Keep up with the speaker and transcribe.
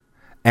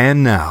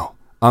And now,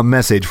 a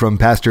message from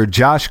Pastor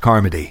Josh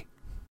Carmody.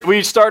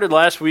 We started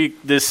last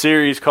week this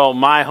series called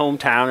My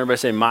Hometown. Everybody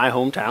say My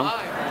Hometown.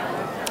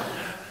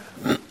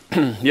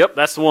 Yep,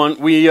 that's the one.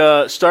 We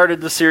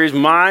started the series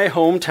My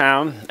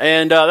Hometown.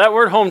 And that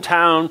word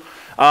hometown,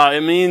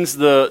 it means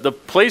the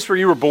place where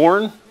you were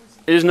born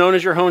is known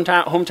as your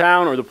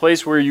hometown, or the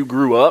place where you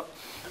grew up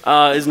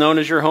is known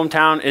as your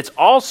hometown. It's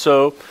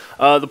also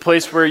the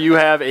place where you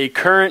have a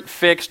current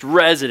fixed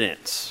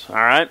residence, all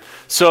right?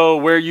 So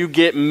where you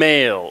get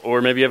mail,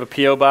 or maybe you have a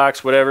P.O.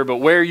 box, whatever, but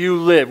where you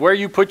live, where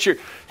you put your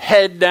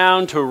head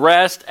down to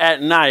rest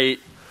at night,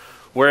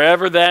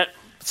 wherever that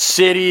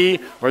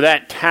city or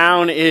that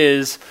town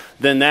is,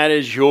 then that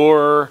is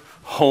your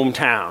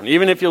hometown.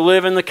 Even if you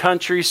live in the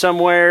country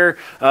somewhere,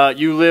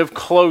 you live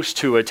close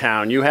to a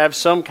town. You have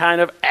some kind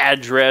of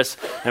address,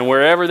 and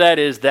wherever that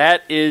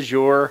is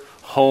your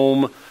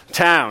hometown.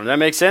 That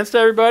makes sense to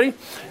everybody?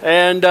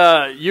 And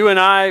you and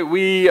I,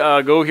 we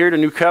go here to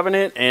New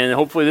Covenant, and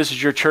hopefully this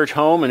is your church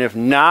home. And if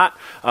not,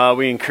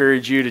 we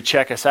encourage you to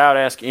check us out,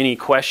 ask any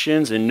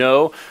questions, and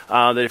know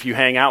that if you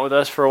hang out with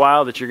us for a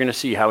while, that you're going to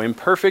see how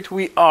imperfect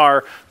we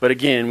are. But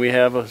again, we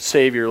have a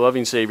Savior,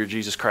 loving Savior,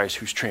 Jesus Christ,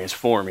 who's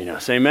transforming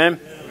us. Amen?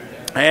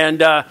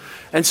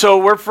 And so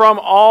we're from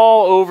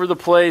all over the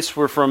place.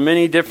 We're from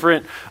many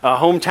different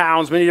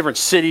hometowns, many different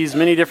cities,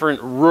 many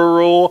different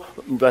rural,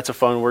 that's a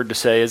fun word to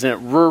say, isn't it?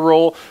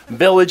 Rural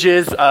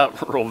villages,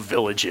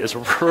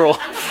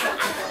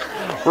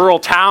 rural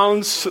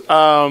towns.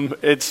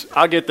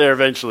 I'll get there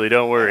eventually,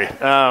 don't worry.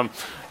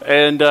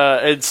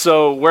 And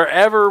so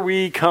wherever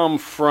we come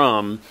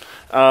from,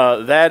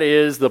 that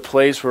is the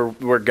place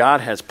where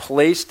God has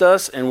placed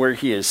us and where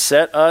He has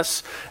set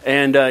us.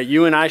 And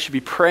you and I should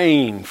be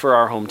praying for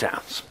our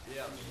hometowns.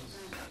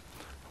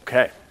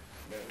 Okay.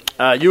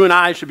 You and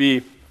I should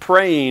be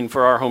praying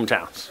for our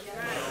hometowns.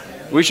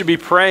 We should be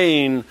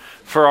praying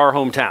for our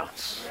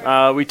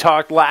hometowns. We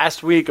talked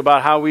last week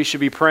about how we should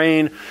be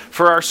praying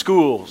for our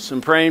schools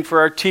and praying for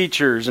our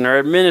teachers and our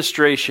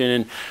administration,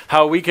 and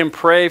how we can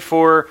pray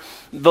for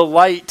the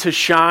light to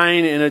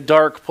shine in a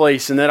dark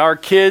place, and that our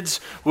kids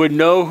would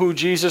know who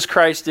Jesus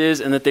Christ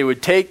is, and that they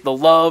would take the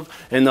love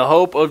and the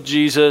hope of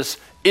Jesus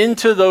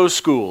into those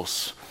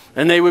schools,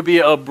 and they would be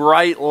a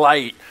bright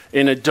light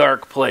in a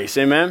dark place.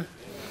 Amen?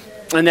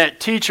 And that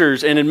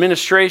teachers and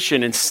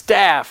administration and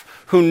staff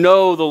who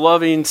know the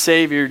loving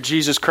Savior,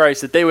 Jesus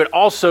Christ, that they would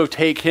also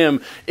take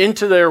Him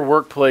into their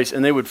workplace,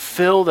 and they would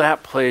fill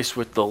that place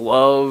with the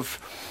love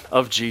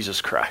of Jesus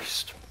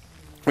Christ.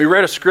 We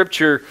read a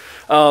scripture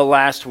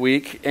last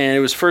week, and it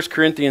was 1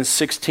 Corinthians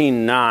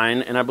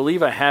 16:9, and I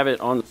believe I have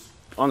it on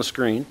the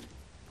screen.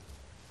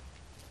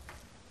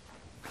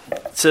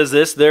 It says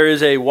this: there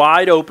is a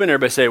wide open,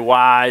 everybody say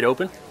wide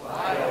open.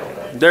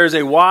 There is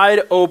a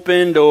wide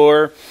open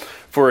door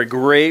for a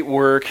great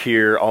work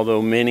here,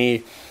 although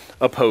many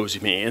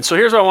oppose me. And so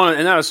here's what I want to,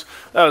 and that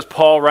was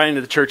Paul writing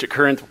to the church at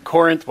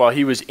Corinth while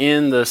he was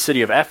in the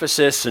city of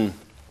Ephesus, and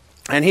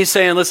he's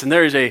saying, listen,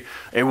 there is a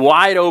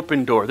wide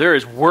open door. There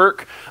is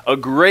work, a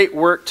great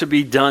work to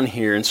be done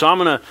here. And so I'm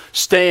going to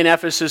stay in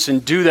Ephesus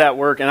and do that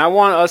work. And I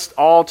want us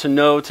all to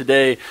know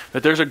today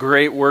that there's a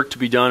great work to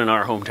be done in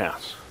our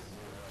hometowns.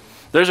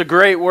 There's a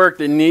great work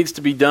that needs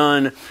to be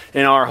done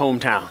in our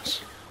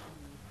hometowns.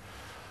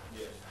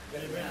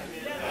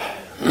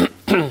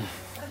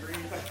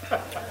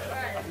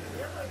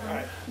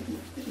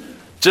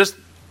 Just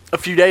a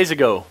few days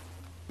ago,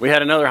 we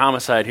had another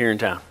homicide here in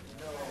town.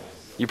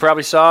 You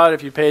probably saw it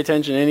if you pay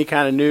attention to any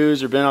kind of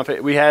news or been on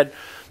it.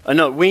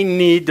 We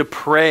need to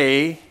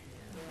pray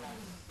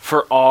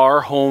for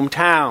our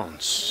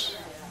hometowns.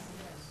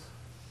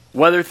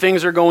 Whether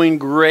things are going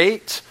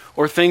great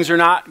or things are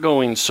not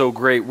going so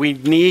great, we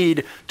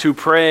need to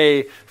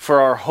pray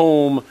for our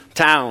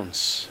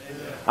hometowns.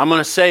 I'm going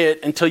to say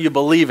it until you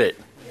believe it.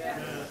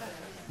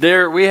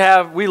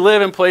 We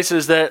live in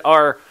places that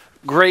are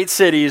great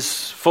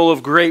cities full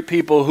of great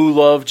people who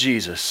love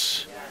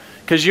Jesus.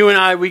 Because you and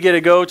I, we get to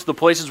go to the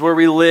places where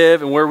we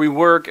live and where we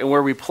work and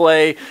where we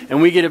play,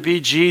 and we get to be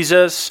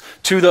Jesus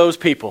to those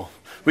people.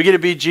 We get to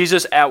be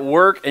Jesus at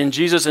work and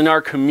Jesus in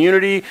our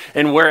community,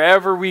 and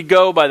wherever we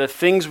go, by the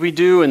things we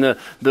do and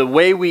the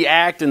way we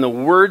act and the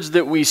words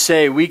that we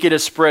say, we get to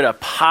spread a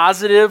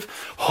positive,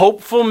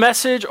 hopeful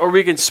message, or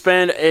we can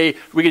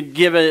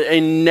give a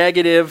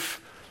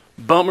negative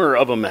bummer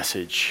of a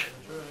message.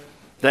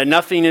 That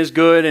nothing is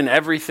good and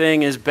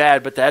everything is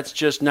bad, but that's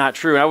just not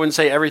true. I wouldn't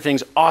say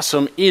everything's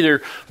awesome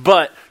either,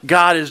 but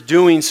God is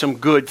doing some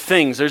good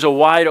things. There's a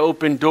wide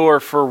open door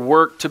for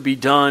work to be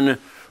done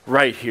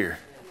right here.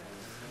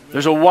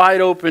 There's a wide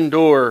open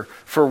door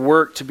for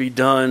work to be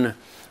done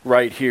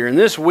right here. And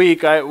this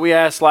week, we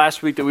asked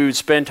last week that we would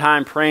spend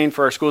time praying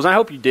for our schools. And I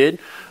hope you did.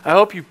 I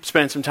hope you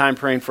spent some time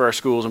praying for our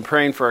schools and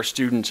praying for our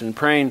students and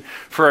praying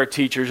for our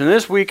teachers. And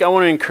this week, I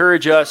want to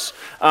encourage us.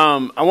 I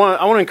want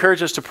to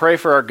encourage us to pray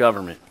for our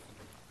government.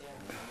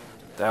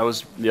 That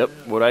was,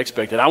 what I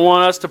expected. I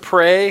want us to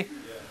pray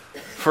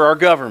for our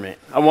government.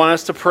 I want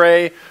us to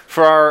pray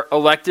for our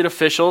elected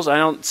officials. I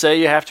don't say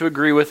you have to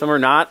agree with them or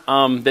not.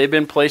 They've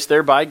been placed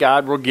there by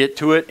God. We'll get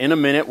to it in a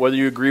minute, whether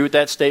you agree with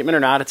that statement or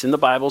not. It's in the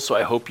Bible, so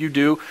I hope you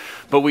do.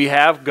 But we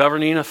have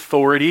governing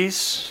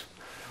authorities,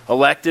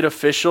 elected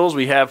officials.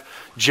 We have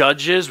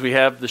judges. We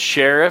have the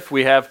sheriff.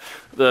 We have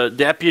the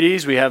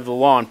deputies. We have the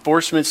law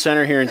enforcement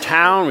center here in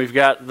town. We've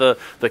got the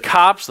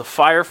cops, the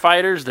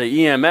firefighters,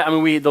 the EMS. I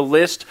mean, the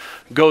list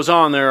goes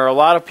on. There are a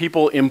lot of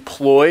people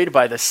employed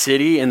by the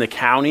city and the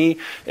county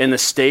and the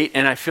state,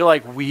 and I feel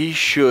like we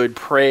should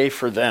pray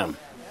for them.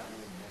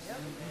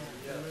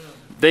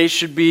 They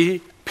should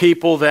be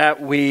people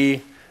that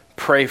we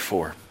pray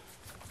for.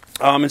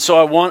 And so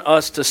I want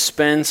us to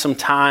spend some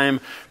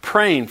time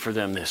praying for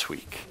them this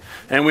week.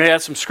 And we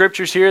have some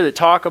scriptures here that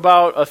talk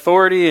about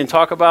authority and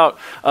talk about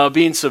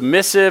being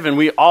submissive. And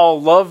we all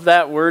love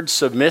that word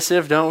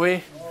submissive, don't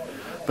we?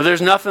 But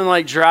there's nothing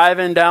like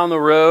driving down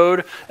the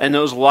road and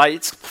those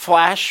lights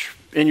flash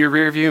in your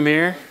rearview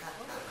mirror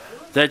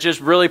that just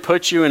really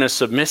puts you in a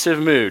submissive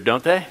mood,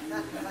 don't they?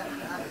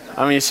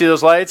 I mean, you see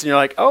those lights and you're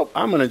like, oh,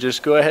 I'm going to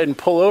just go ahead and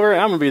pull over.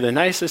 I'm going to be the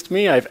nicest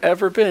me I've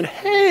ever been.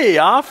 Hey,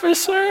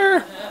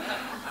 officer,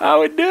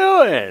 how we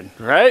doing?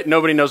 Right?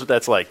 Nobody knows what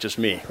that's like, just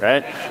me,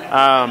 right?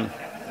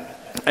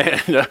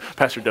 And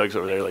Pastor Doug's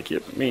over there like,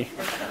 yep, me.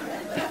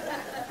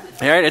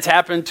 All right, it's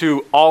happened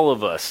to all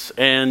of us.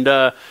 And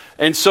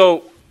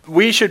so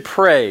we should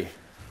pray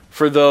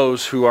for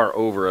those who are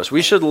over us.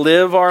 We should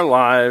live our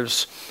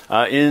lives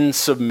in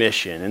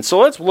submission. And so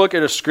let's look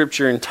at a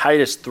scripture in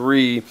Titus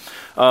 3,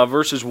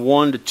 verses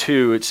 1 to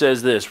 2. It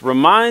says this: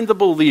 remind the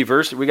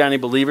believers. We got any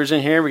believers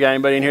in here? We got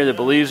anybody in here that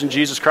believes in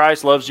Jesus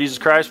Christ, loves Jesus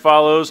Christ,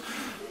 follows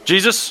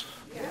Jesus?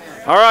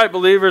 All right,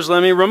 believers,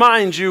 let me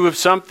remind you of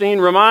something.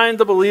 Remind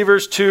the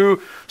believers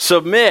to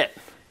submit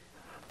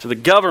to the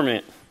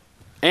government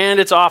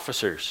and its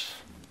officers.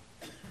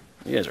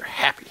 You guys are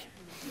happy.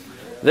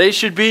 They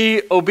should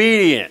be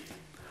obedient,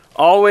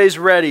 always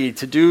ready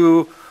to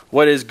do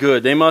what is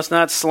good. They must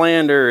not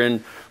slander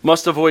and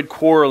must avoid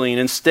quarreling.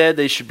 Instead,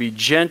 they should be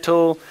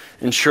gentle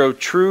and show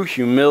true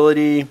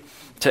humility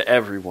to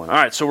everyone. All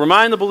right, so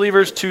remind the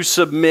believers to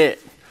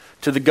submit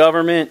to the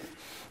government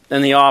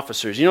and the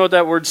officers. You know what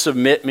that word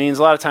submit means?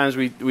 A lot of times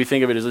we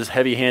think of it as this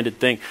heavy-handed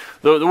thing.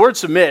 The word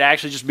submit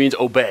actually just means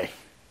obey.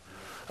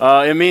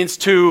 It means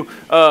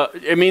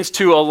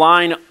to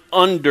align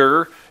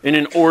under in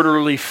an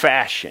orderly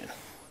fashion.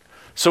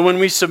 So when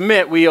we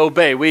submit, we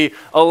obey. We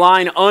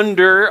align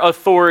under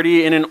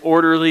authority in an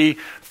orderly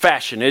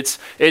fashion. It's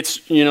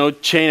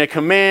chain of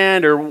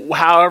command or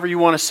however you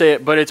want to say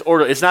it, but it's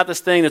order. It's not this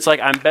thing that's like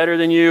I'm better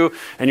than you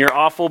and you're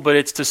awful, but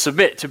it's to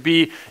submit, to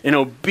be in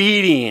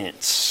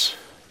obedience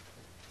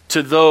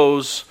to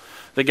those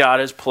that God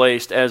has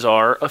placed as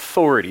our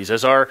authorities,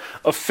 as our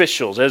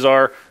officials, as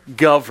our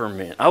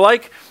government. I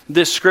like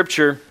this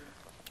scripture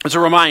as a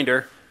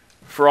reminder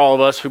for all of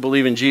us who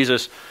believe in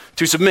Jesus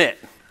to submit,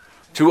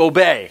 to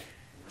obey,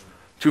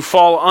 to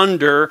fall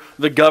under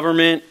the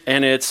government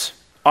and its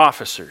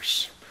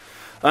officers.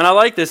 And I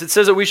like this. It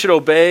says that we should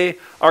obey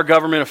our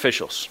government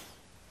officials,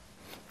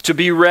 to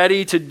be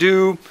ready to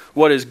do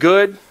what is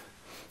good,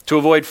 to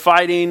avoid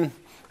fighting,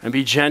 and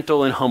be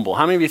gentle and humble.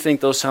 How many of you think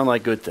those sound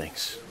like good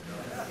things?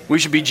 We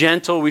should be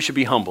gentle. We should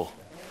be humble.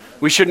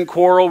 We shouldn't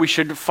quarrel. We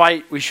shouldn't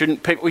fight. We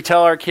shouldn't pick. We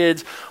tell our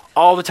kids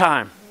all the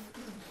time.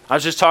 I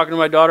was just talking to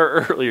my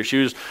daughter earlier. She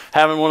was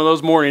having one of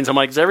those mornings. I'm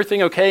like, is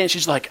everything okay? And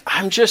she's like,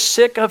 I'm just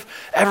sick of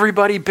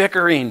everybody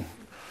bickering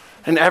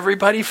and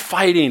everybody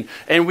fighting.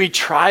 And we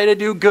try to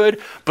do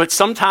good, but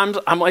sometimes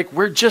I'm like,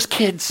 we're just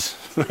kids.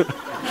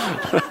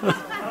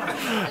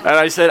 And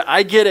I said,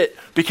 I get it,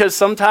 because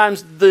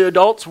sometimes the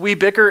adults, we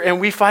bicker and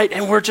we fight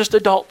and we're just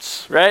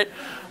adults, right?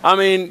 I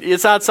mean,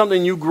 it's not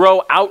something you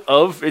grow out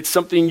of. It's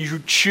something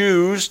you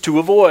choose to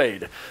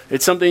avoid.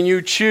 It's something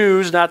you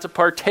choose not to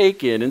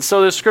partake in. And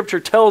so the scripture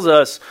tells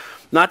us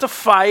not to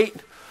fight,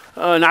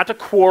 not to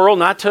quarrel,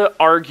 not to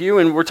argue.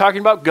 And we're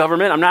talking about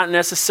government. I'm not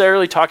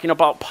necessarily talking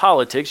about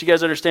politics. You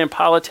guys understand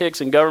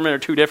politics and government are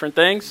two different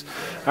things,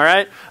 all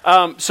right?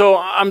 So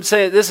I'm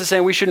saying, this is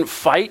saying we shouldn't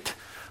fight.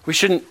 We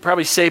shouldn't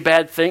probably say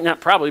bad things, not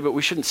probably, but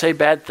we shouldn't say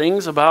bad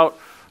things about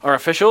our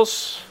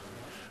officials.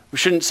 We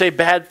shouldn't say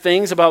bad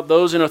things about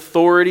those in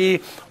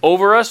authority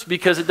over us,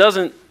 because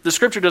the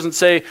scripture doesn't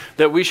say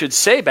that we should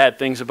say bad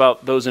things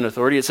about those in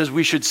authority. It says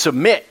we should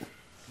submit,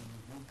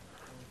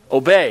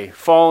 obey,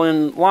 fall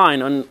in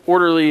line, in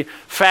orderly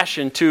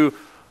fashion to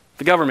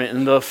the government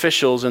and the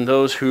officials and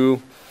those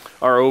who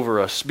are over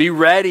us. Be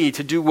ready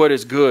to do what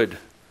is good.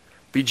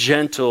 Be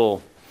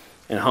gentle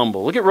and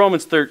humble. Look at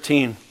Romans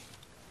 13.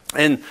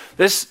 And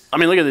this,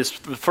 look at this,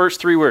 the first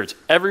three words.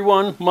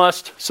 Everyone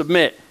must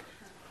submit.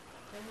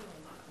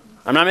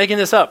 I'm not making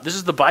this up. This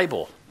is the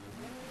Bible.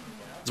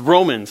 It's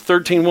Romans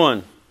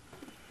 13:1.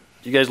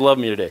 You guys love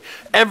me today.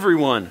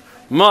 Everyone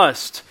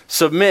must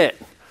submit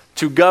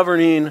to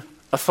governing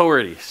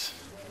authorities.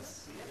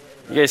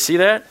 You guys see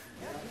that?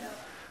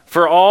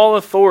 For all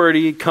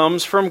authority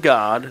comes from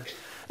God,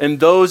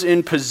 and those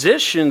in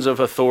positions of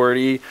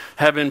authority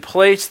have been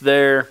placed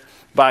there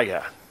by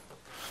God.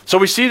 So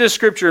we see this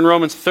scripture in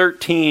Romans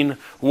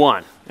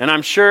 13:1. And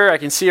I'm sure I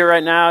can see it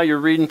right now. You're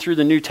reading through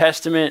the New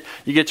Testament.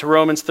 You get to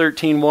Romans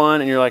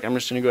 13:1 and you're like, I'm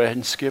just going to go ahead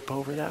and skip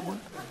over that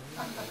one.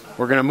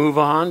 We're going to move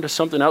on to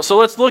something else. So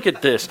let's look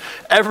at this.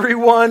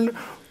 Everyone.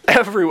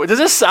 Does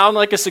this sound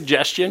like a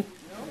suggestion?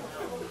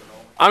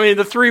 I mean,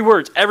 the three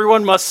words,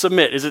 everyone must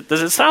submit.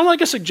 Does it sound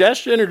like a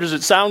suggestion or does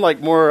it sound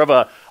like more of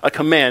a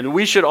command?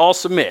 We should all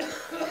submit.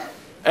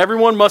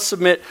 Everyone must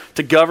submit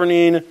to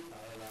governing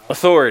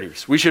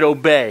authorities. We should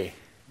obey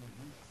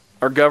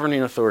our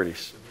governing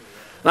authorities.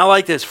 And I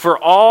like this. For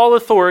all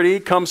authority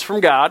comes from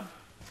God,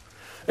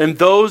 and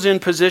those in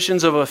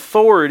positions of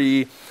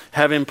authority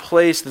have been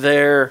placed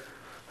there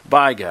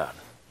by God.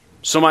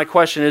 So my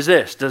question is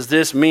this. Does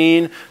this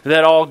mean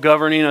that all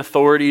governing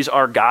authorities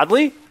are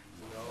godly?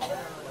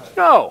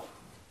 No,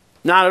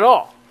 not at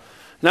all.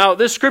 Now,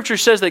 this scripture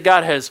says that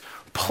God has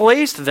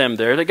placed them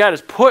there, that God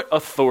has put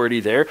authority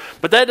there,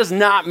 but that does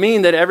not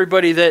mean that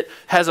everybody that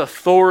has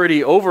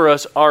authority over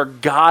us are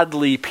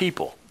godly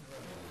people.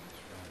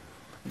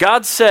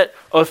 God set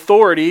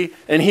authority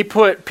and he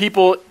put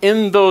people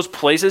in those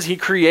places. He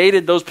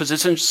created those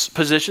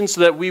positions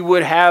so that we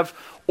would have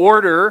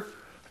order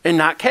and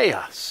not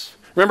chaos.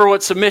 Remember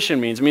what submission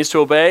means. It means to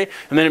obey,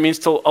 and then it means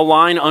to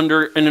align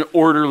under in an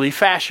orderly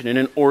fashion, in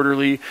an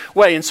orderly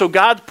way. And so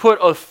God put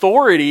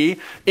authority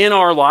in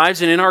our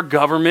lives and in our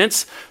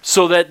governments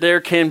so that there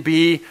can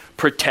be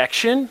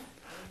protection,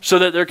 so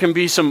that there can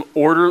be some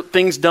order,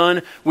 things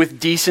done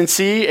with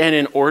decency and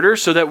in order,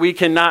 so that we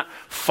can not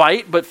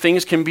fight, but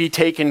things can be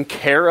taken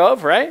care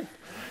of, right?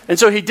 And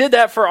so he did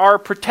that for our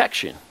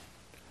protection.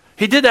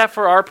 He did that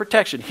for our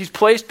protection. He's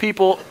placed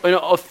people in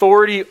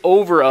authority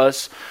over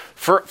us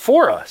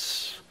for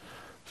us,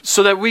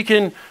 so that we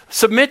can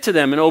submit to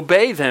them and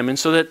obey them, and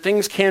so that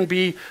things can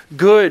be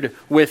good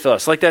with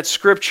us. Like that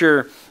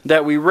scripture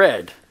that we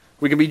read.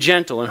 We can be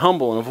gentle and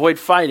humble and avoid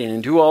fighting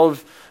and do all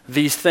of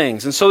these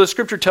things. And so the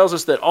scripture tells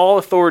us that all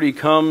authority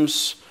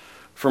comes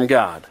from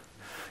God.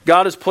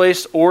 God has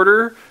placed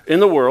order in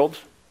the world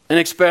and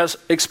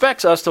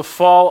expects us to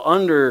fall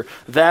under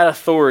that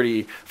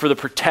authority for the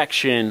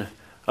protection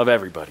of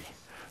everybody.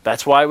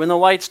 That's why when the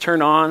lights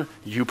turn on,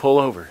 you pull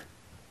over.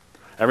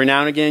 Every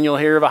now and again, you'll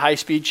hear of a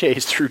high-speed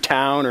chase through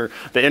town or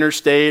the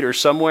interstate or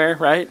somewhere,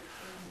 right?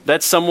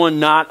 That's someone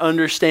not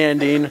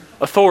understanding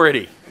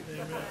authority.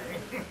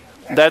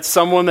 That's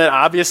someone that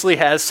obviously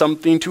has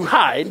something to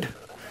hide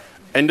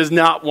and does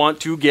not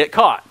want to get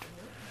caught.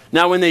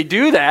 Now, when they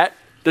do that,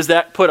 does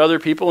that put other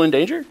people in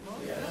danger?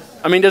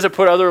 I mean, does it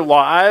put other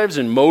lives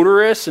and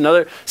motorists and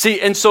other... See,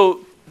 and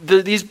so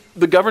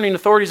the governing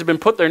authorities have been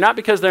put there not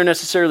because they're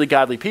necessarily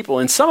godly people,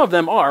 and some of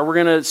them are. We're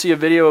going to see a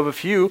video of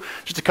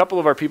just a couple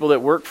of our people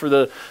that work for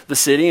the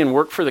city and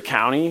work for the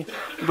county.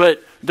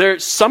 But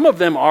some of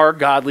them are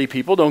godly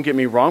people, don't get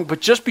me wrong, but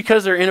just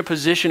because they're in a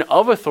position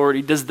of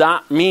authority does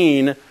not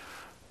mean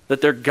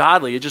that they're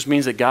godly. It just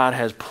means that God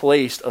has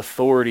placed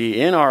authority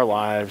in our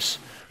lives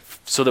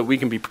so that we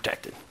can be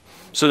protected,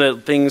 so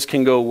that things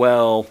can go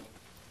well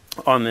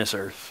on this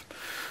earth.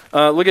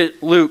 Look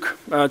at Luke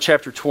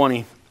chapter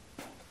 20.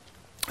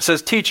 It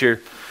says,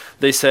 "Teacher,"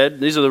 they said,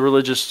 these are the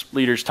religious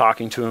leaders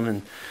talking to him,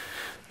 and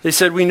they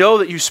said, "We know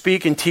that you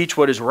speak and teach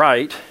what is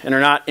right and are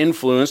not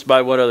influenced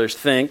by what others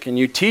think, and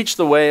you teach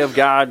the way of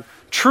God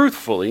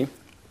truthfully.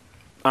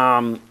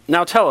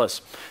 Now tell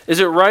us, is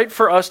it right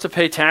for us to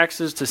pay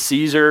taxes to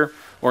Caesar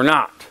or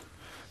not?"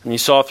 And he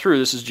saw through,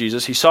 this is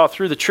Jesus, he saw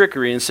through the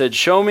trickery and said,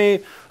 "Show me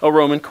a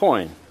Roman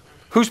coin.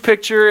 Whose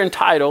picture and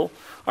title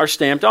are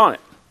stamped on it?"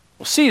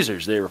 "Well,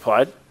 Caesar's," they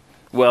replied.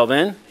 "Well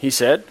then," he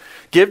said,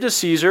 "give to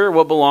Caesar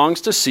what belongs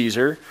to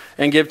Caesar,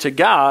 and give to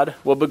God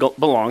what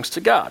belongs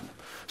to God."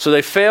 So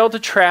they failed to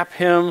trap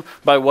him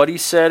by what he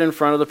said in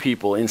front of the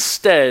people.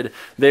 Instead,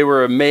 they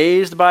were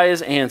amazed by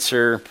his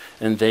answer,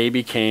 and they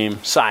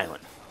became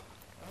silent.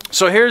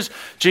 So here's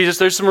Jesus.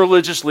 There's some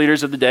religious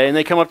leaders of the day, and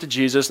they come up to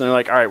Jesus, and they're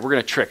like, all right, we're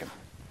going to trick him.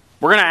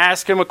 We're going to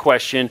ask him a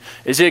question.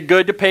 Is it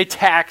good to pay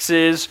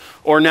taxes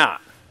or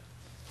not?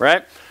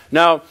 Right?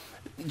 Now,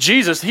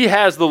 Jesus, he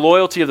has the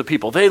loyalty of the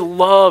people. They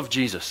love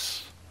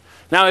Jesus.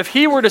 Now, if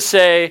he were to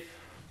say,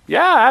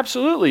 yeah,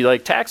 absolutely,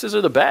 like taxes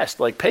are the best,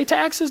 like pay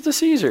taxes to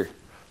Caesar,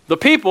 the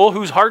people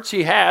whose hearts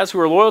he has, who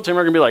are loyal to him,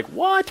 are going to be like,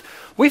 what?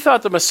 We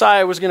thought the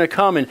Messiah was going to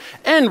come and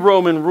end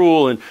Roman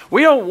rule, and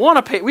we don't want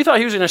to pay. We thought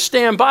he was going to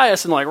stand by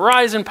us and like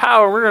rise in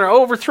power. We're going to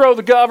overthrow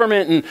the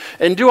government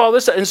and do all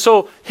this. And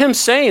so him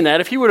saying that,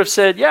 if he would have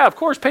said, yeah, of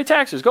course, pay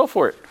taxes, go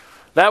for it,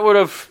 that would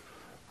have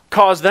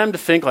caused them to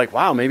think like,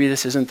 wow, maybe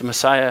this isn't the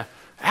Messiah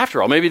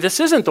after all. Maybe this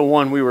isn't the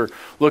one we were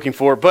looking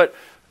for. But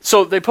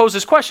so they posed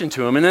this question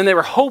to him, and then they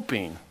were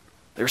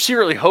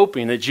secretly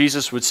hoping that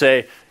Jesus would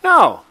say,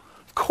 no,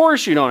 of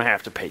course you don't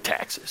have to pay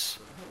taxes.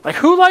 Like,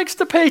 who likes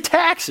to pay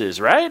taxes,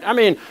 right? I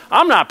mean,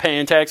 I'm not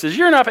paying taxes.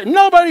 You're not paying.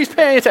 Nobody's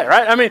paying taxes,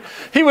 right? I mean,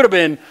 he would have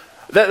been,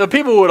 the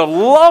people would have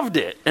loved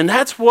it. And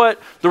that's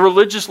what the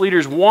religious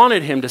leaders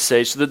wanted him to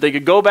say so that they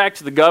could go back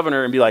to the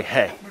governor and be like,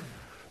 hey,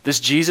 this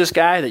Jesus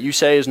guy that you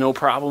say is no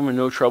problem and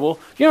no trouble,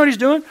 you know what he's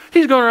doing?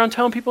 He's going around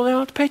telling people they don't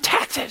have to pay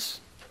taxes.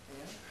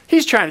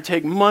 He's trying to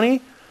take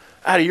money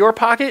out of your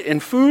pocket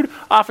and food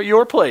off of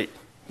your plate.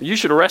 You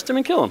should arrest him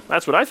and kill him.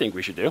 That's what I think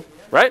we should do,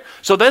 right?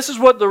 So this is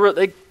what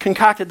they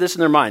concocted this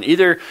in their mind.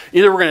 Either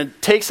we're going to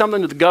take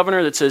something to the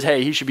governor that says,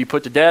 hey, he should be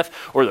put to death,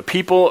 or the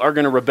people are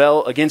going to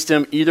rebel against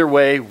him. Either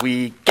way,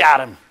 we got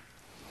him.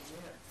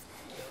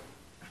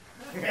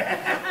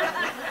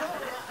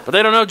 But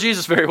they don't know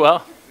Jesus very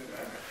well.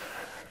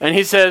 And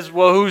he says,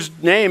 well, whose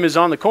name is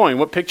on the coin?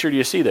 What picture do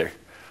you see there?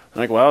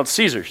 I'm like, well, it's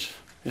Caesar's.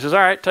 He says, all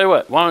right, tell you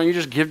what, why don't you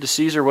just give to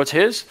Caesar what's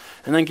his,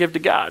 and then give to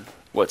God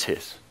what's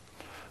his?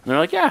 And they're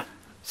like, yeah,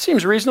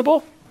 seems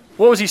reasonable.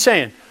 What was he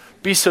saying?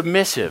 Be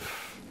submissive,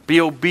 be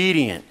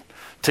obedient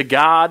to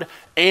God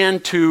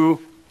and to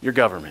your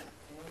government.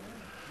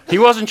 He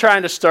wasn't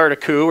trying to start a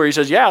coup where he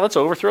says, yeah, let's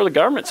overthrow the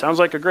government. Sounds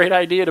like a great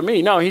idea to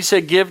me. No, he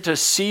said, give to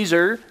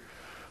Caesar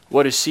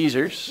what is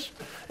Caesar's,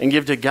 and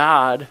give to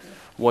God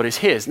what is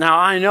his. Now,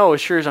 I know, as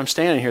sure as I'm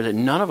standing here, that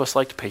none of us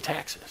like to pay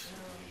taxes.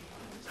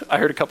 I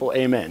heard a couple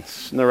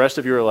amens, and the rest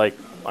of you are like,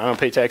 I don't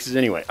pay taxes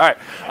anyway. All right.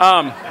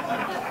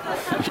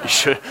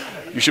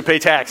 You should pay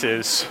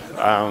taxes.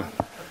 Go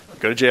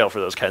to jail for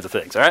those kinds of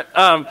things, all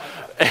right?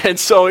 And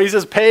so he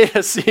says, pay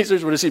to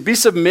Caesar's what is Caesar's. Be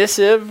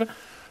submissive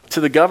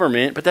to the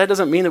government, but that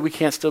doesn't mean that we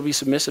can't still be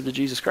submissive to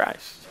Jesus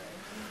Christ.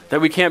 That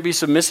we can't be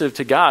submissive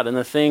to God and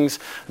the things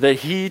that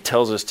he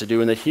tells us to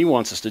do and that he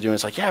wants us to do. And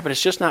it's like, yeah, but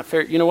it's just not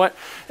fair. You know what?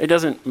 It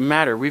doesn't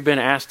matter. We've been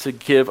asked to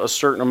give a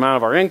certain amount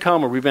of our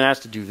income, or we've been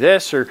asked to do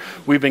this, or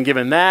we've been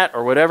given that,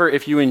 or whatever.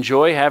 If you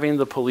enjoy having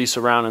the police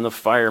around and the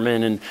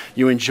firemen, and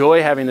you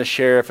enjoy having the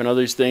sheriff and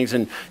other things,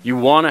 and you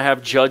want to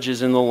have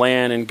judges in the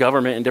land and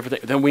government and different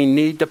things, then we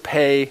need to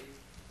pay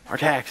our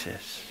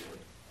taxes.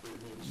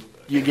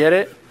 You get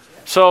it?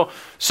 So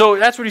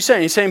that's what he's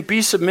saying. He's saying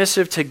be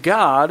submissive to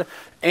God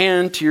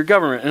and to your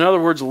government. In other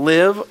words,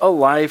 live a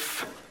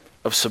life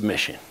of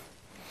submission.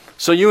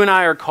 So you and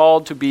I are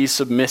called to be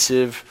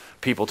submissive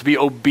people, to be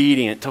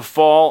obedient, to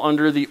fall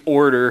under the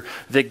order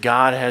that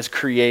God has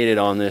created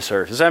on this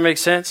earth. Does that make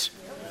sense?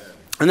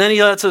 And then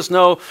he lets us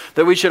know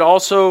that we should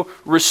also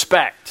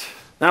respect.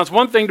 Now, it's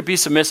one thing to be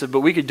submissive, but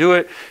we could do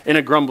it in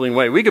a grumbling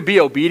way. We could be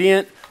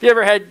obedient. Have you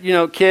ever had,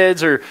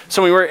 kids or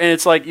somebody where, and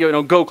it's like,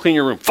 go clean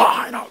your room.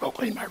 Fine, I'll go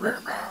clean my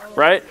room.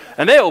 Right?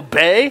 And they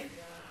obey.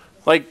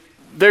 Like,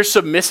 they're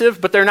submissive,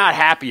 but they're not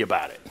happy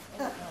about it.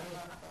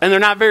 And they're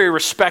not very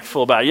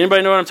respectful about it.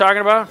 Anybody know what I'm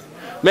talking about?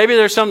 Maybe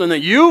there's something that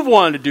you've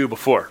wanted to do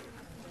before.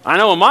 I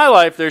know in my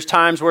life there's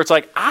times where it's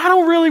like, I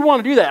don't really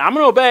want to do that. I'm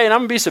going to obey and I'm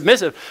going to be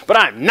submissive, but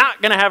I'm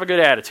not going to have a good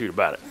attitude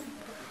about it.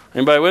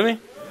 Anybody with me?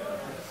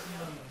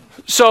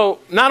 So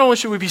not only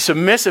should we be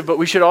submissive, but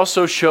we should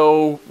also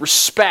show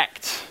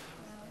respect.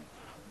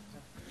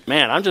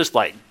 Man, I'm just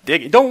like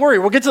digging. Don't worry,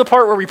 we'll get to the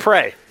part where we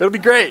pray. That'll be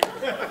great.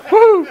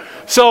 Woo!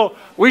 So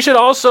we should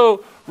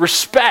also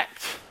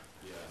respect.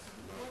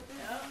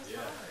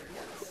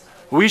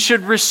 We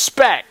should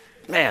respect.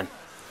 Man,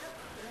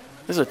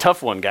 this is a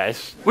tough one,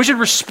 guys. We should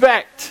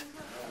respect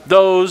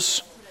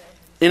those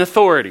in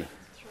authority.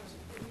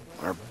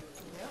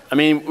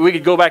 We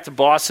could go back to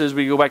bosses.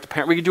 We could go back to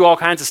parents. We could do all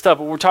kinds of stuff.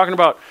 But we're talking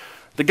about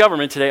the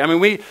government today.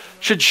 We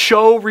should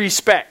show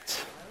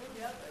respect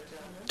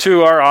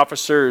to our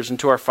officers and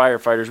to our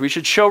firefighters. We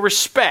should show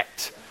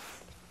respect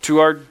to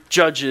our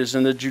judges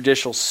in the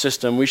judicial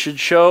system. We should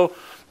show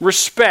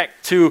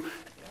respect to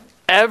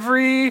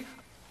every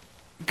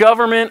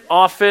government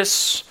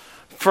office,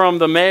 from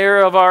the mayor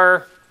of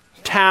our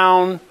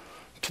town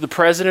to the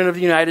president of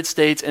the United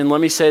States. And let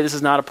me say, this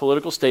is not a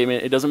political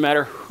statement. It doesn't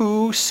matter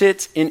who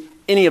sits in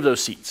any of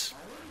those seats.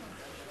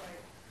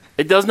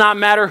 It does not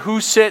matter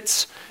who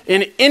sits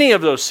in any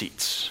of those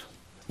seats.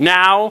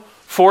 Now,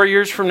 4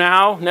 years from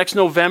now, next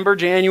November,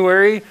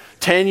 January,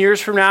 10 years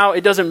from now,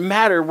 it doesn't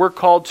matter. We're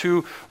called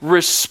to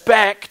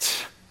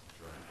respect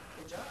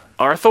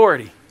our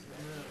authority.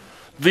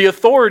 The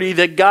authority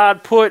that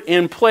God put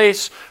in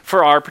place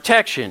for our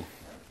protection,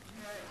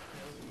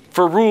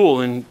 for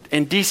rule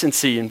and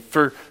decency, and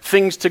for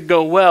things to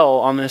go well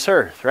on this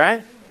earth,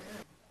 right?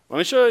 Let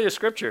me show you a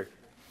scripture,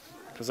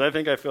 because I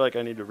feel like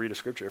I need to read a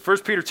scripture. 1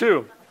 Peter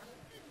 2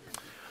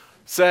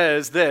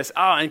 says this.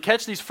 And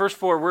catch these first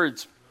 4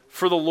 words.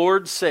 For the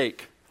Lord's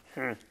sake.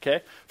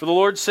 Okay? For the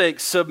Lord's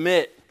sake,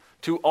 submit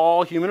to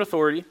all human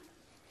authority,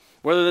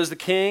 whether it is the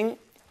king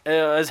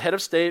as head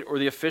of state or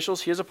the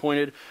officials he has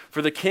appointed.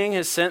 For the king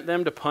has sent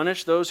them to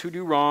punish those who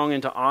do wrong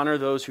and to honor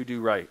those who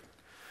do right.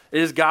 It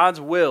is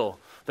God's will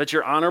that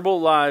your honorable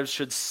lives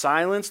should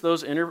silence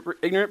those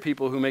ignorant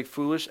people who make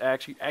foolish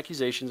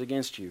accusations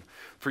against you.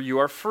 For you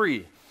are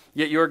free,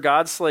 yet you are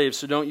God's slaves,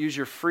 so don't use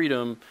your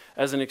freedom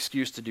as an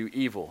excuse to do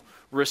evil.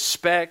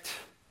 Respect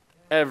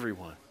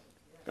everyone.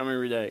 I'm going to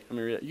read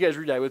that. You guys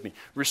read that with me.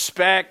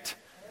 Respect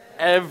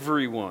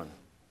everyone.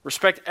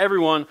 Respect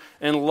everyone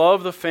and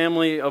love the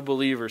family of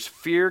believers.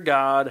 Fear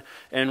God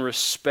and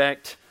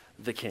respect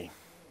the king.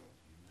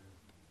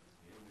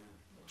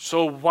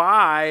 So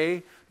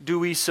why do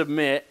we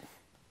submit?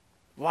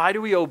 Why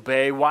do we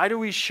obey? Why do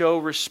we show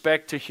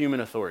respect to human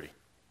authority?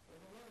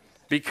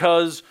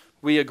 Because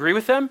we agree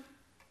with them?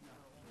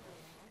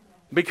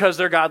 Because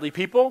they're godly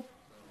people?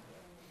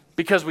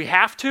 Because we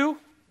have to?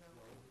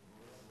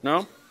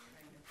 No?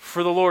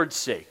 For the Lord's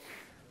sake.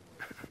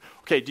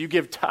 Okay, do you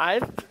give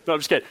tithe? No, I'm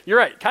just kidding. You're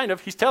right, kind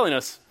of. He's telling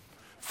us.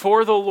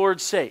 For the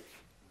Lord's sake.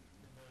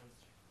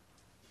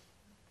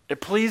 It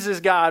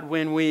pleases God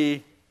when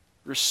we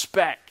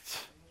respect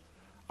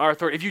our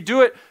authority. If you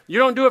do it, you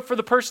don't do it for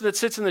the person that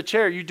sits in the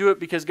chair. You do it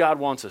because God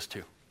wants us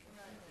to.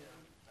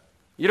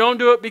 You don't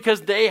do it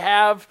because they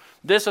have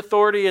this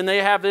authority and they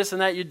have this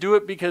and that. You do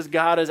it because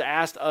God has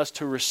asked us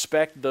to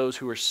respect those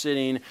who are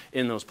sitting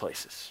in those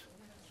places.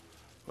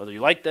 Whether you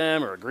like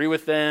them or agree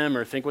with them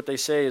or think what they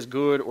say is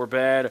good or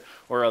bad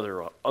or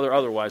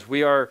otherwise.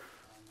 We are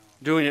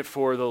doing it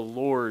for the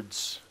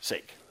Lord's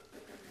sake.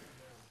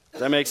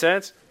 Does that make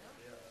sense?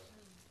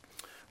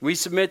 We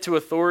submit to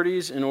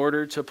authorities in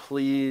order to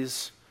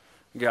please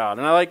God.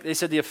 And they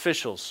said the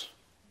officials,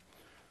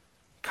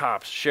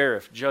 cops,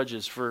 sheriff,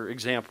 judges, for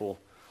example,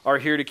 are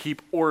here to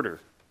keep order.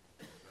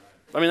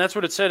 I mean, that's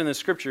what it said in the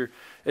scripture.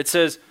 It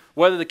says,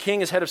 whether the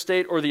king is head of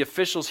state or the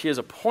officials he has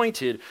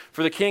appointed,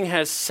 for the king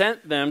has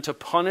sent them to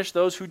punish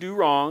those who do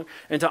wrong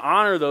and to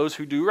honor those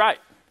who do right.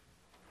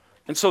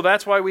 And so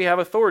that's why we have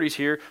authorities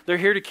here. They're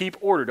here to keep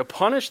order, to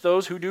punish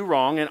those who do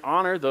wrong and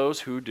honor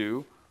those who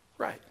do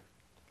right.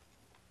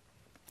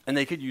 And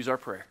they could use our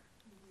prayer.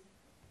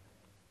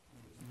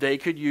 They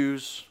could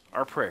use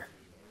our prayer.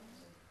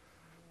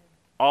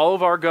 All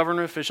of our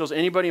government officials,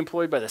 anybody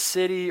employed by the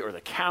city or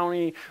the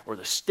county or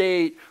the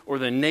state or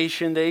the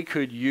nation, they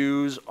could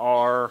use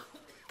our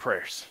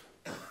prayers.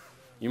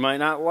 You might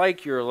not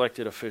like your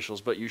elected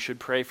officials, but you should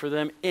pray for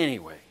them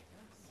anyway.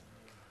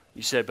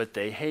 You said, but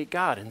they hate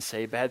God and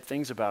say bad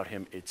things about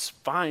him. It's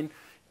fine.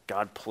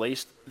 God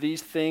placed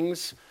these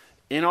things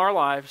in our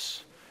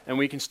lives, and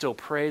we can still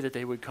pray that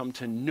they would come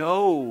to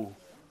know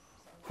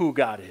who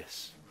God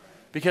is.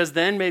 Because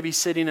then maybe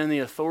sitting in the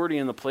authority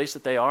in the place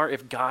that they are,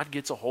 if God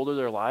gets a hold of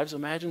their lives,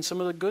 imagine some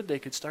of the good they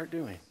could start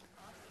doing.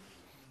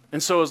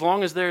 And so as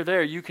long as they're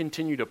there, you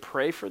continue to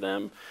pray for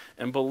them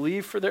and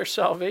believe for their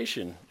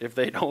salvation if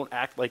they don't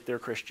act like they're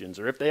Christians.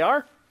 Or if they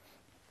are,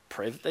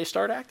 pray that they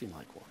start acting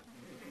like one.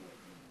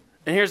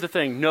 And here's the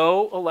thing,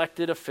 no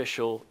elected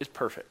official is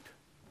perfect.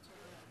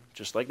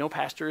 Just like no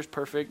pastor is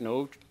perfect,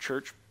 no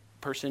church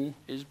person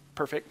is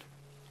perfect.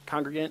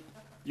 Congregant,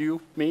 you,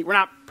 me, we're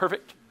not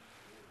perfect.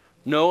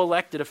 No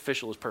elected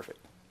official is perfect.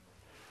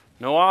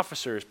 No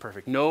officer is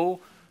perfect.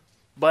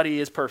 Nobody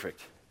is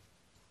perfect.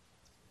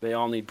 They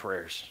all need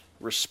prayers.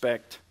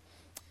 Respect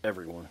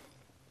everyone.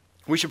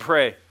 We should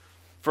pray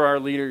for our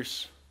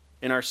leaders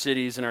in our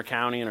cities, in our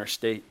county, in our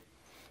state.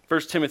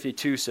 1 Timothy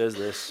 2 says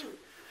this,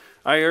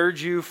 I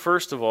urge you,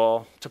 first of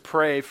all, to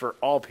pray for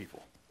all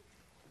people.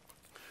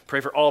 Pray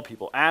for all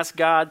people. Ask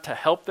God to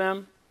help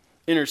them,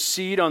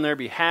 intercede on their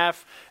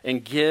behalf,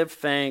 and give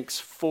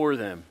thanks for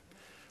them.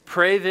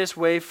 Pray this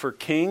way for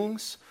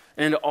kings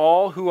and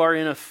all who are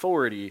in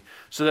authority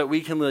so that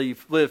we can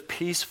live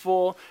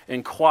peaceful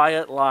and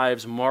quiet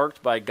lives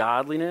marked by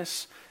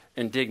godliness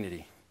and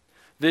dignity.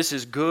 This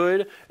is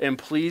good and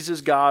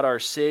pleases God our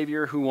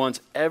Savior, who wants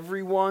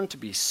everyone to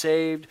be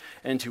saved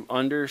and to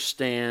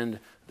understand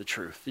the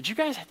truth. Did you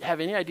guys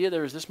have any idea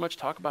there was this much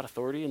talk about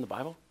authority in the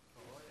Bible?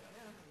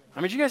 I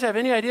mean, did you guys have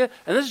any idea?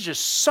 And this is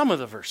just some of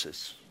the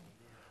verses.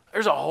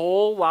 There's a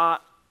whole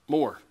lot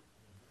more.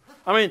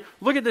 I mean,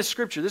 look at this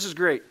scripture. This is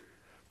great.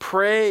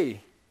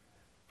 Pray.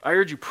 I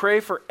urge you, pray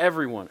for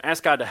everyone.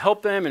 Ask God to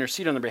help them,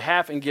 intercede on their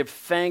behalf, and give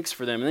thanks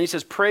for them. And then he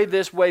says, pray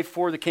this way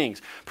for the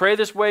kings. Pray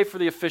this way for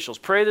the officials.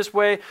 Pray this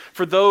way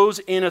for those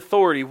in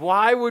authority.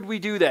 Why would we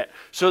do that?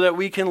 So that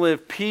we can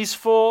live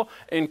peaceful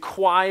and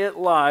quiet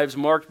lives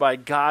marked by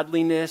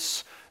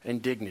godliness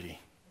and dignity.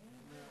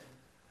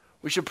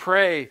 We should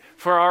pray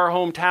for our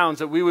hometowns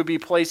that we would be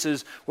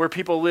places where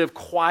people live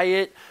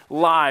quiet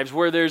lives,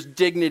 where there's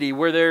dignity,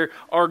 where there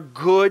are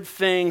good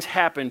things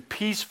happen,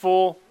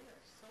 peaceful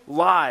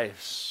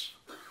lives,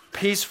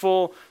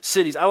 peaceful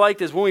cities. I like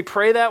this. When we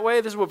pray that way,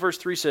 this is what verse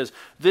 3 says.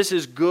 This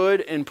is good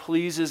and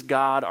pleases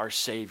God our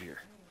Savior.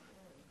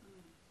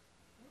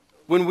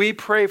 When we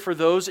pray for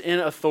those in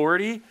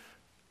authority,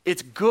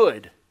 it's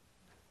good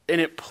and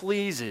it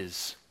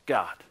pleases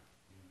God.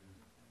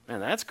 Man,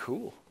 that's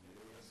cool.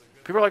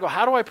 People are like, well,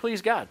 how do I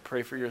please God?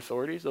 Pray for your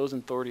authorities, those in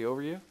authority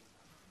over you.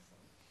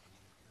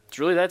 It's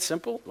really that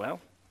simple?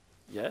 Well,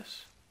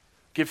 yes.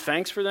 Give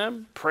thanks for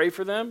them, pray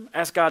for them,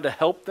 ask God to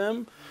help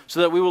them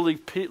so that we will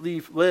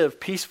live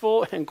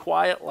peaceful and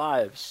quiet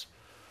lives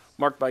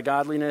marked by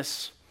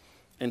godliness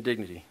and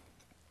dignity.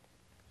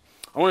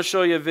 I want to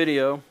show you a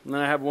video, and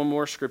then I have one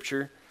more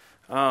scripture.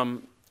 I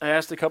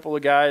asked a couple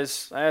of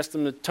guys, I asked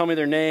them to tell me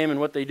their name and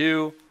what they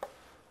do,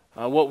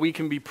 what we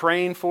can be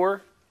praying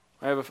for.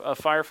 I have a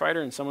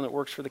firefighter and someone that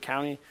works for the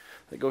county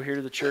that go here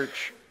to the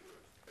church.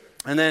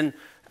 And then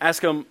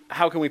ask them,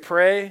 how can we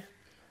pray?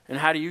 And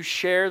how do you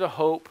share the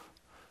hope?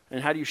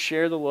 And how do you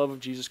share the love of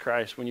Jesus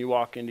Christ when you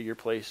walk into your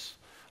place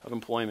of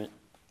employment?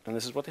 And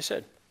this is what they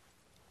said.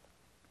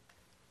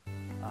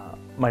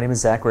 My name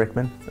is Zach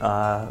Rickman.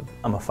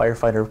 I'm a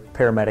firefighter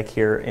paramedic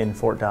here in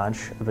Fort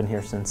Dodge. I've been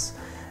here since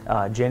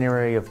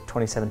January of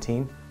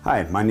 2017.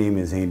 Hi, my name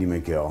is Andy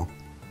McGill.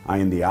 I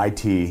am the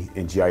IT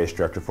and GIS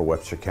Director for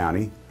Webster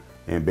County.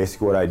 And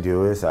basically what I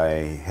do is I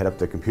head up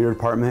the computer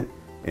department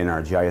in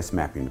our GIS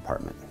mapping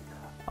department.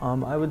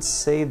 I would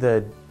say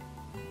the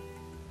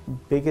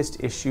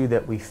biggest issue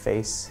that we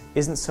face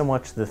isn't so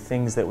much the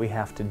things that we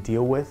have to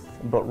deal with,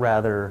 but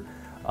rather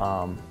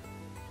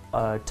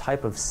a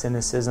type of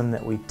cynicism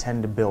that we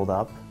tend to build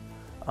up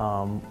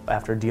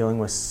after dealing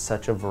with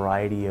such a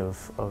variety of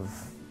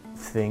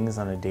things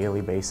on a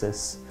daily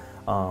basis.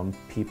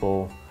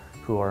 People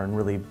who are in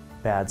really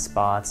bad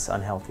spots,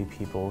 unhealthy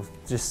people,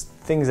 just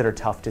things that are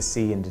tough to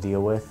see and to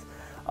deal with.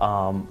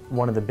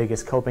 One of the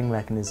biggest coping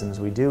mechanisms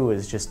we do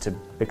is just to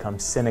become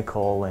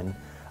cynical and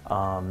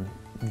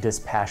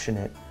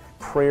dispassionate.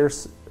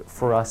 Prayers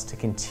for us to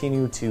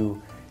continue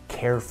to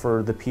care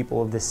for the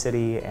people of the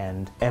city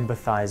and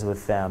empathize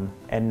with them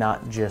and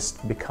not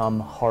just become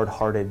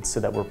hard-hearted so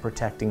that we're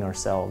protecting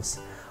ourselves.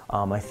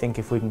 I think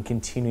if we can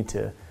continue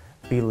to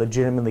be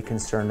legitimately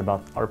concerned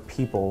about our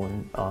people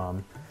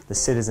and the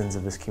citizens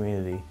of this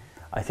community,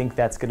 I think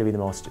that's going to be the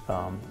most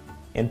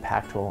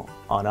impactful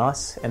on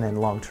us and then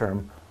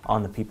long-term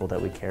on the people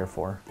that we care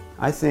for.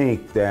 I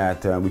think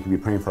that we can be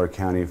praying for our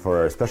county,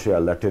 for especially our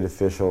elected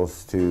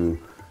officials, to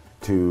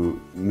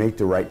make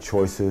the right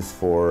choices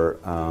for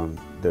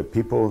the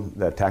people,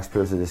 the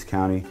taxpayers of this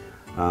county,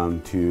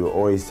 to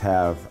always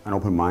have an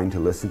open mind to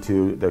listen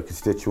to their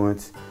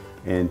constituents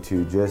and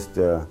to just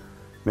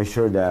make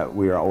sure that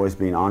we are always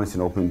being honest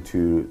and open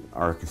to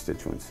our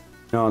constituents.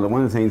 One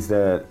of the things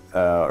that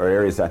are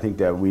areas I think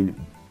that we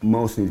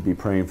most need to be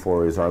praying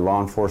for is our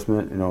law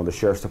enforcement, the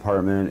sheriff's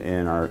department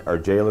and our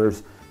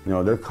jailers.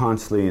 They're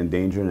constantly in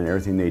danger in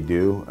everything they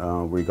do,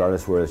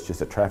 regardless whether it's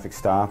just a traffic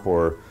stop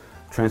or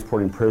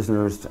transporting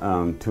prisoners to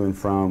and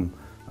from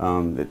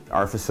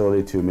our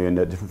facility to maybe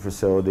a different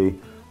facility.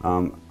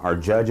 Our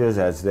judges,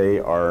 as they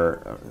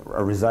are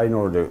residing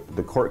over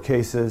the court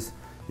cases,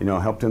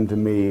 help them to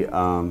be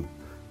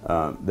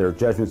their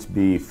judgments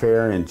be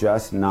fair and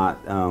just,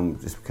 not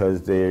just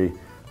because they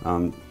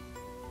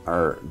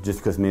just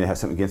because maybe they have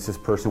something against this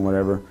person,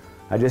 whatever.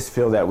 I just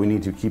feel that we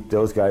need to keep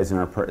those guys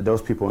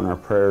those people in our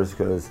prayers,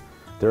 because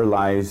their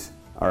lives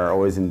are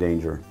always in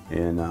danger.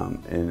 And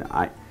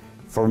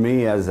for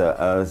me, as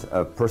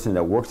a person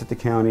that works at the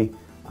county,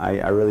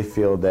 I really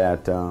feel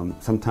that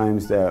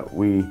sometimes that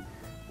we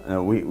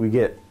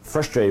get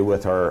frustrated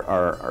with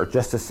our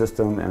justice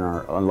system and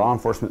our law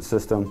enforcement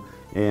system,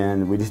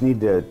 and we just need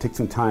to take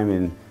some time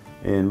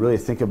and really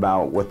think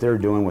about what they're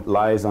doing, what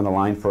lies on the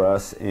line for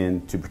us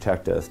and to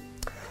protect us.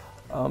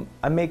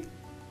 I make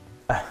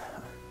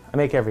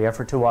every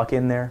effort to walk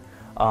in there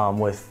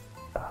with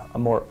a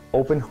more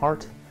open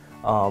heart.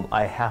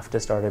 I have to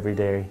start every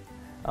day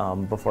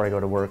before I go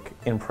to work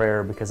in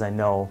prayer, because I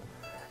know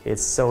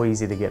it's so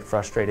easy to get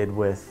frustrated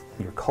with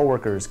your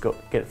coworkers,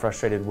 get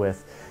frustrated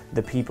with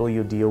the people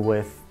you deal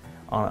with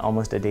on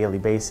almost a daily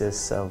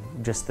basis of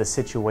just the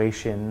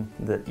situation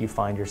that you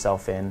find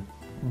yourself in.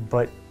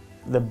 But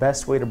the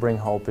best way to bring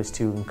hope is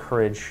to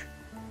encourage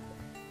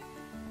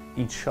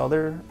each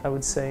other, I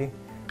would say,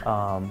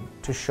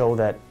 to show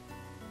that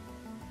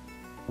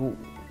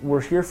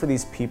we're here for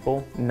these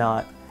people,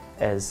 not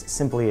as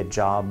simply a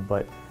job,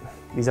 but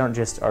these aren't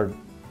just our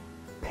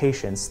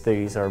patients,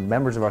 these are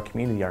members of our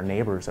community, our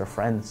neighbors, our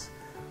friends.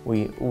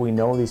 We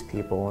know these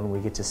people and we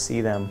get to see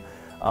them,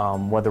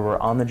 whether we're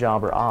on the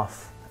job or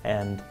off,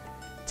 and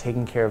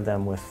taking care of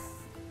them with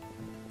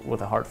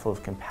a heart full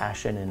of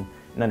compassion and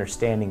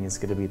understanding is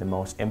going to be the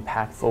most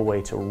impactful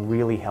way to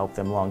really help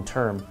them long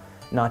term,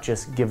 not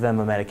just give them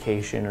a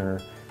medication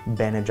or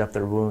bandage up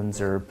their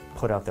wounds or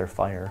put out their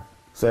fire.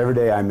 So every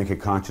day I make a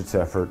conscious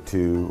effort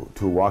to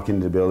walk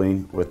into the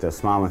building with a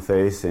smile on my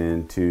face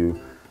and to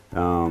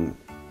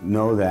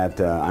know that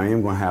I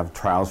am going to have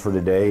trials for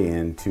today,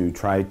 and to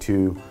try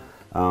to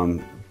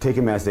take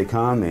them as they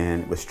come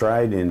and with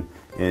stride,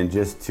 and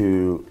just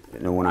to,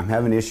 when I'm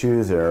having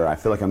issues or I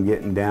feel like I'm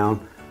getting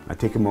down, I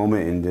take a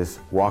moment and just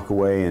walk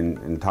away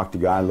and talk to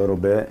God a little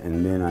bit,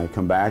 and then I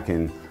come back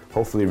and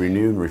hopefully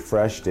renewed,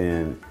 refreshed,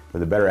 and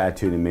with a better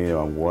attitude than maybe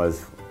I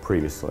was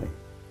previously.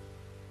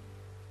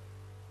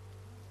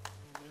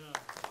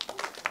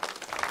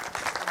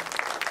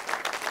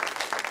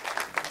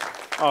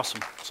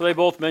 Awesome. So they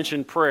both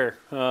mentioned prayer.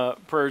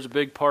 Prayer is a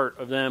big part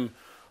of them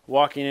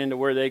walking into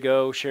where they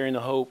go, sharing the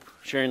hope,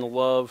 sharing the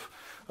love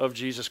of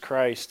Jesus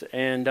Christ.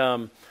 And,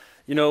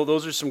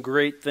 those are some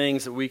great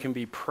things that we can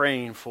be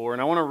praying for.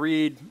 And I want to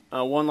read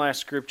one last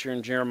scripture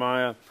in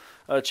Jeremiah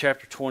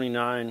chapter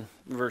 29,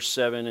 verse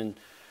 7. And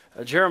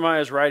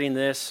Jeremiah is writing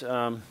this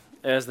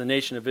as the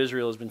nation of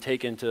Israel has been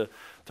taken to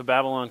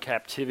Babylon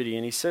captivity.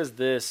 And he says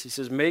this, he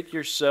says, "Make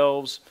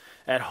yourselves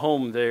at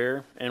home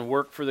there and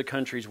work for the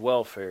country's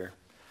welfare.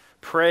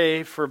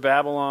 Pray for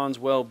Babylon's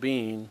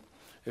well-being.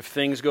 If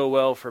things go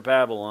well for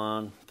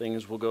Babylon,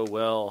 things will go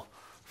well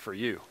for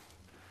you."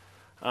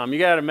 You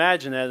got to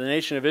imagine that the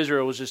nation of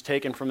Israel was just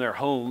taken from their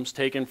homes,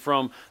 taken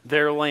from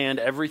their land,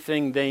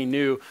 everything they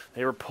knew.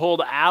 They were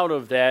pulled out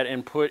of that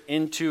and put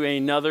into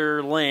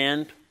another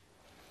land.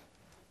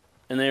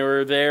 And they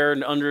were there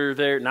and under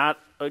their, not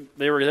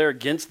there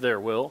against their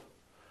will,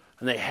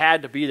 and they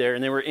had to be there,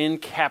 and they were in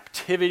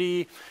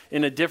captivity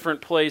in a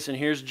different place. And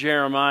here's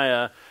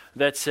Jeremiah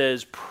that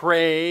says,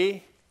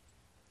 pray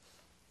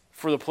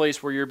for the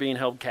place where you're being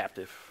held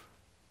captive.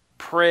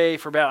 Pray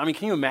for Babylon. I mean,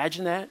 can you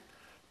imagine that?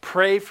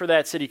 Pray for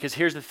that city, because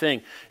here's the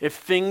thing. If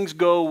things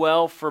go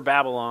well for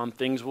Babylon,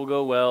 things will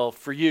go well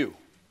for you.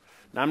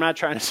 Now, I'm not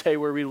trying to say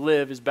where we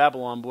live is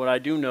Babylon, but what I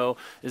do know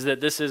is that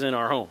this isn't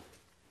our home.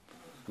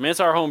 I mean, it's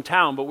our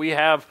hometown, but we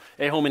have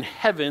a home in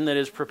heaven that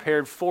is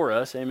prepared for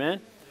us,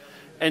 amen?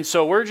 And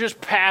so we're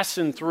just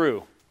passing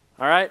through,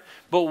 all right?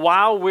 But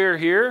while we're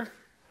here,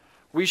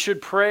 we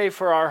should pray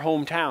for our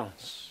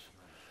hometowns.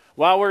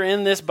 While we're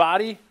in this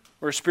body,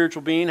 we're a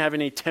spiritual being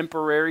having a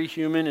temporary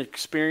human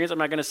experience. I'm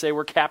not going to say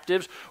we're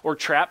captives or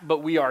trapped,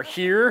 but we are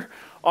here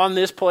on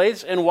this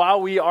place. And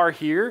while we are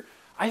here,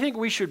 I think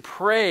we should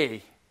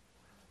pray.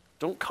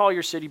 Don't call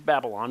your city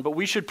Babylon, but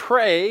we should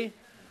pray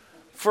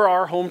for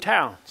our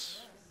hometowns.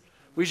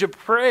 We should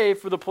pray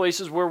for the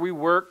places where we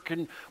work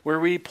and where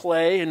we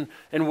play and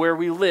where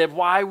we live.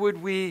 Why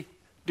would we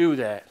do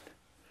that?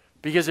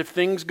 Because if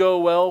things go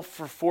well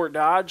for Fort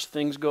Dodge,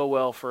 things go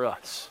well for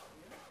us.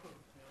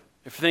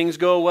 If things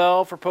go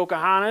well for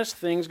Pocahontas,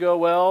 things go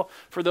well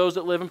for those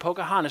that live in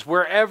Pocahontas.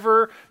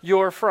 Wherever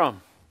you're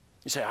from.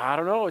 You say, I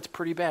don't know, it's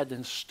pretty bad.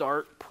 Then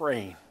start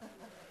praying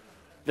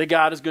that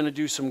God is going to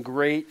do some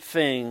great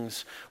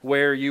things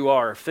where you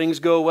are. If things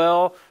go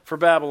well for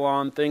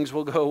Babylon, things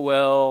will go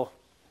well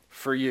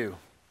for you.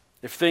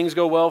 If things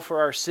go well for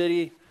our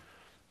city,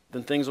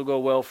 then things will go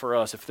well for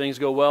us. If things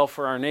go well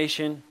for our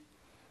nation,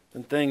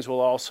 then things will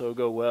also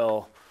go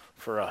well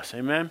for us.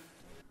 Amen?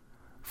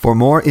 For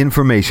more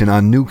information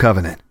on New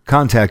Covenant,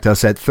 contact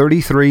us at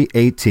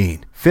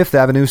 3318 5th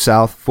Avenue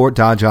South, Fort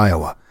Dodge,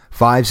 Iowa,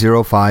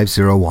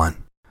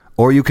 50501.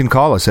 Or you can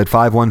call us at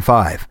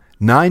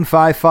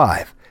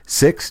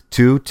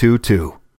 515-955-6222.